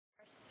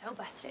so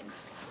busted.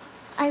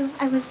 I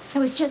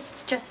was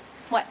just... Just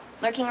what?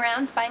 Lurking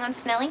around, spying on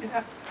Spinelli?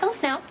 Tell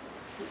us now.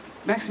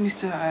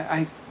 Maxie,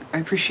 I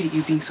appreciate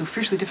you being so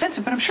fiercely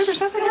defensive, but I'm sure there's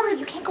nothing to worry.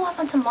 You can't go off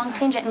on some long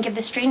tangent and give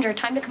this stranger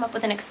time to come up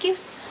with an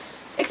excuse.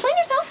 Explain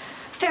yourself.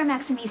 Fair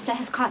Maximista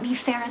has caught me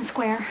fair and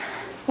square.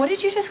 What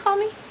did you just call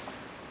me?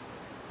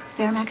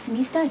 Fair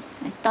Maximista?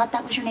 I thought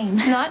that was your name.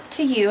 Not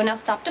to you. Now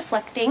stop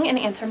deflecting and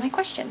answer my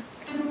question.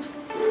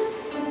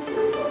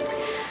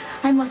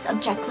 I must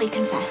abjectly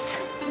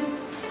confess.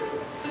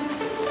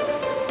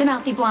 The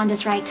mouthy blonde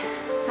is right.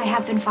 I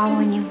have been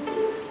following you.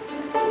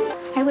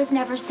 I was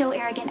never so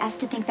arrogant as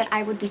to think that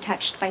I would be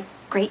touched by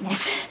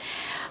greatness.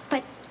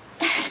 But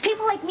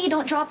people like me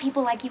don't draw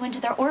people like you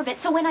into their orbit.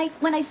 So when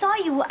I saw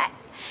you,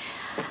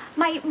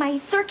 my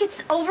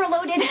circuits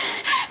overloaded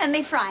and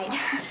they fried.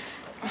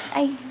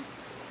 I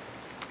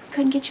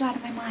couldn't get you out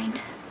of my mind.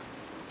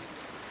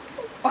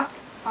 Well,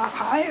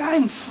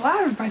 I'm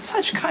flattered by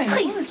such kind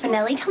words. Please,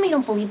 Spinelli, tell me you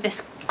don't believe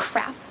this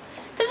crap.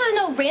 This was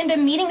no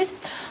random meeting. This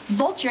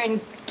vulture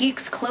in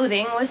geek's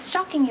clothing was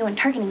stalking you and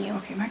targeting you.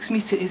 Okay,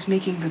 Maximista is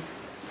making the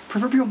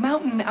proverbial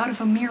mountain out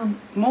of a mere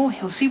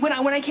molehill. See, when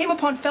I came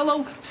upon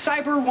fellow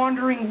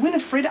cyber-wandering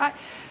Winnifred, I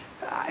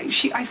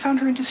found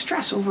her in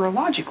distress over a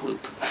logic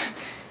loop.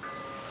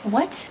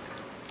 What?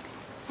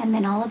 And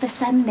then all of a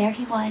sudden, there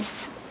he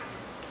was.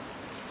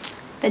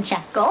 The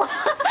jackal.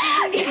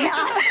 Yeah.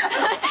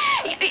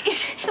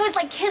 It was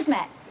like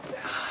kismet.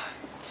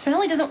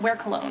 Spinelli doesn't wear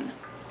cologne.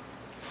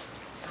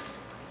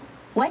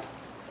 What?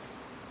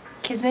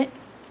 Kismet?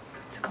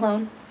 It's a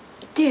cologne.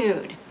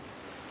 Dude.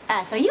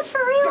 So you for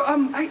real?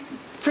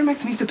 Friend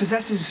Maximista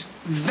possesses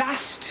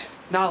vast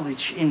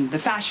knowledge in the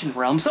fashion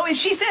realm, so if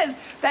she says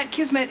that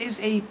kismet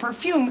is a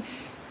perfume,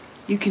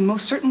 you can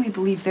most certainly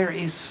believe there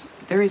is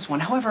one.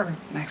 However,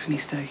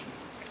 Maximista,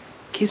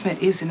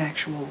 kismet is an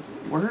actual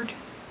word,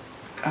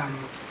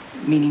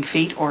 meaning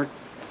fate or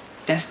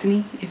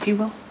destiny, if you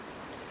will.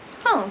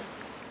 Oh.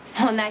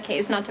 Well, in that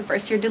case, not to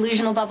burst your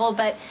delusional bubble,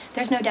 but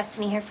there's no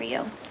destiny here for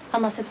you,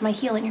 unless it's my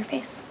heel in your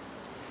face.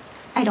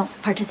 I don't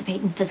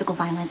participate in physical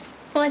violence.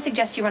 Well, I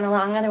suggest you run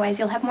along, otherwise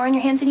you'll have more on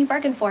your hands than you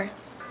bargained for.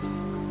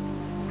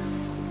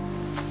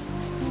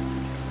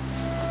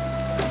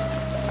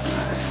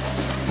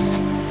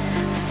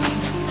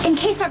 In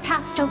case our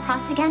paths don't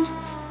cross again,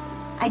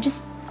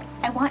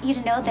 I want you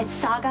to know that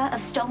Saga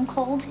of Stone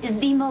Cold is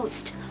the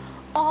most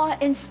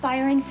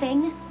awe-inspiring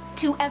thing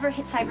to ever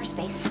hit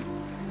cyberspace.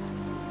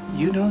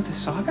 You know the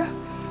Saga?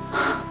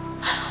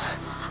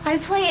 I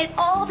play it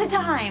all the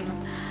time.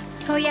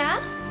 Oh,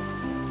 yeah?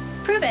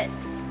 Prove it.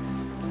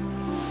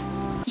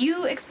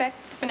 You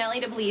expect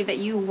Spinelli to believe that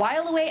you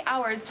while away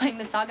hours playing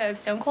the Saga of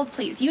Stone Cold?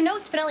 Please, you know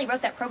Spinelli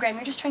wrote that program.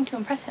 You're just trying to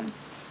impress him.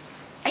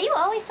 Are you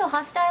always so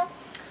hostile?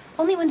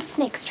 Only when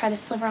snakes try to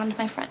sliver onto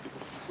my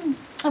friends.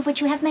 Of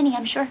which you have many,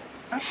 I'm sure.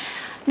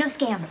 No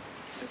scam.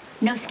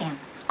 No scam.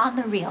 On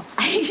the real.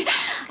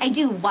 I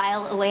do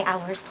while away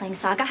hours playing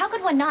Saga. How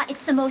could one not?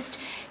 It's the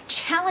most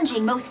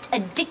challenging, most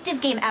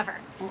addictive game ever.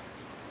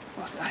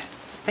 Well,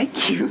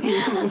 thank you.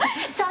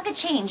 Saga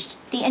changed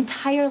the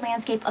entire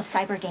landscape of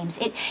cyber games.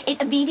 It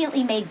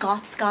immediately made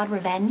Goth's God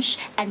Revenge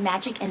and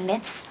Magic and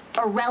Myths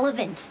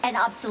irrelevant and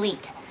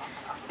obsolete.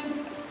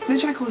 The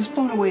Jackal is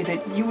blown away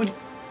that you would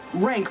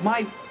rank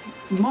my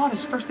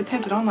modest first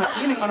attempt at online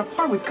gaming on a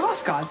par with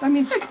Goth Gods. I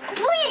mean...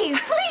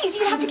 Please,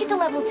 you'd have to get to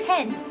level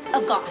 10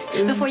 of Goth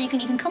before you can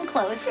even come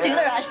close to the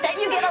rush that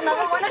you get on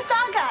level 1 of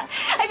Saga.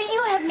 I mean,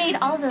 you have made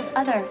all those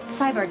other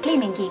cyber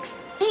gaming geeks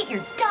eat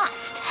your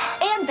dust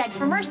and beg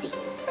for mercy.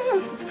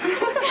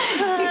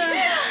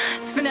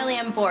 Spinelli,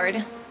 I'm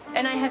bored.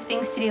 And I have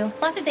things to do.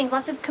 Lots of things,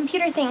 lots of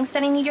computer things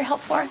that I need your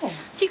help for. Oh.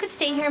 So you could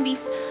stay here and be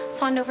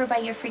fawned over by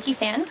your freaky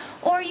fan,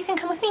 or you can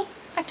come with me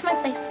back to my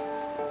place.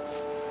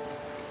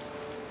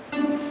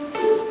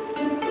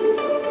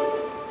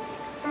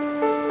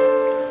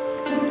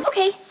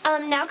 Okay,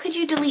 now could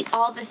you delete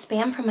all the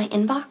spam from my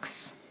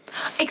inbox?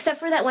 Except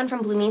for that one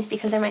from Bloomies,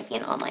 because there might be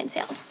an online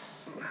sale.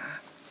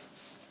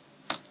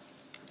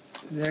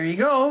 There you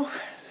go.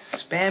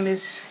 Spam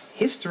is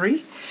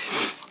history.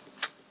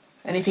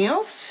 Anything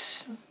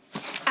else?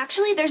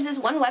 Actually, there's this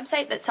one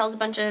website that sells a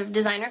bunch of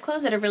designer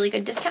clothes at a really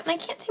good discount, and I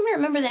can't seem to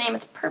remember the name.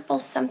 It's purple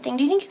something.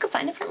 Do you think you could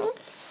find it for me?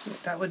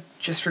 That would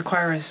just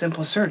require a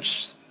simple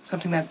search.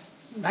 Something that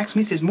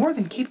Maximista is more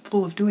than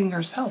capable of doing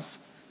herself.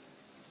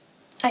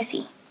 I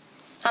see.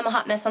 I'm a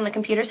hot mess on the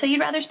computer, so you'd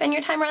rather spend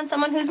your time around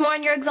someone who's more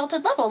on your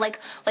exalted level, like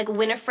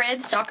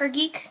Winnifred, Stalker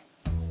Geek?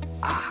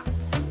 Ah.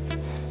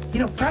 You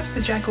know, perhaps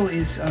the Jackal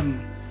is,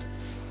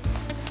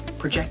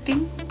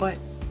 projecting, but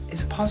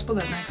is it possible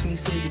that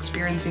Maximista is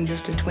experiencing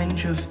just a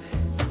twinge of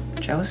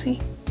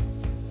jealousy?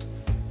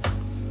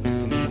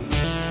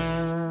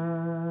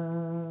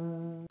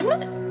 I'm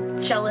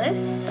not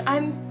jealous.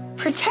 I'm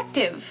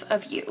protective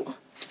of you.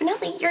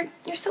 Spinelli,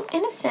 you're so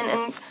innocent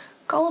and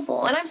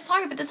gullible. And I'm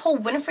sorry, but this whole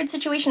Winnifred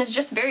situation is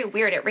just very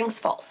weird. It rings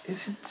false.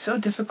 Is it so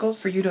difficult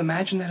for you to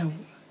imagine that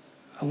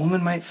a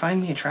woman might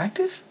find me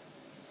attractive?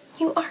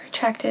 You are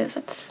attractive.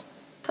 That's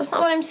That's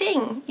not what I'm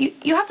saying.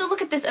 You have to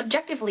look at this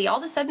objectively. All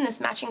of a sudden, this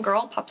matching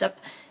girl pops up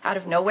out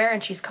of nowhere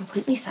and she's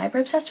completely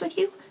cyber-obsessed with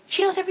you.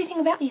 She knows everything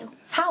about you.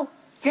 How?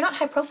 You're not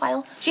high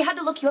profile. She had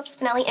to look you up,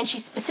 Spinelli, and she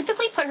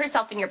specifically put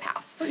herself in your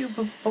path.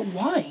 But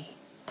why?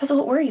 That's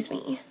what worries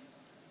me.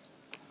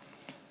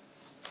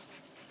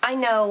 I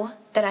know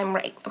that I'm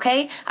right,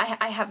 okay?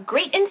 I have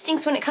great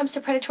instincts when it comes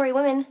to predatory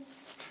women.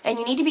 And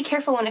you need to be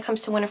careful when it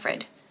comes to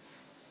Winnifred.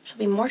 She'll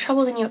be more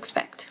trouble than you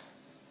expect.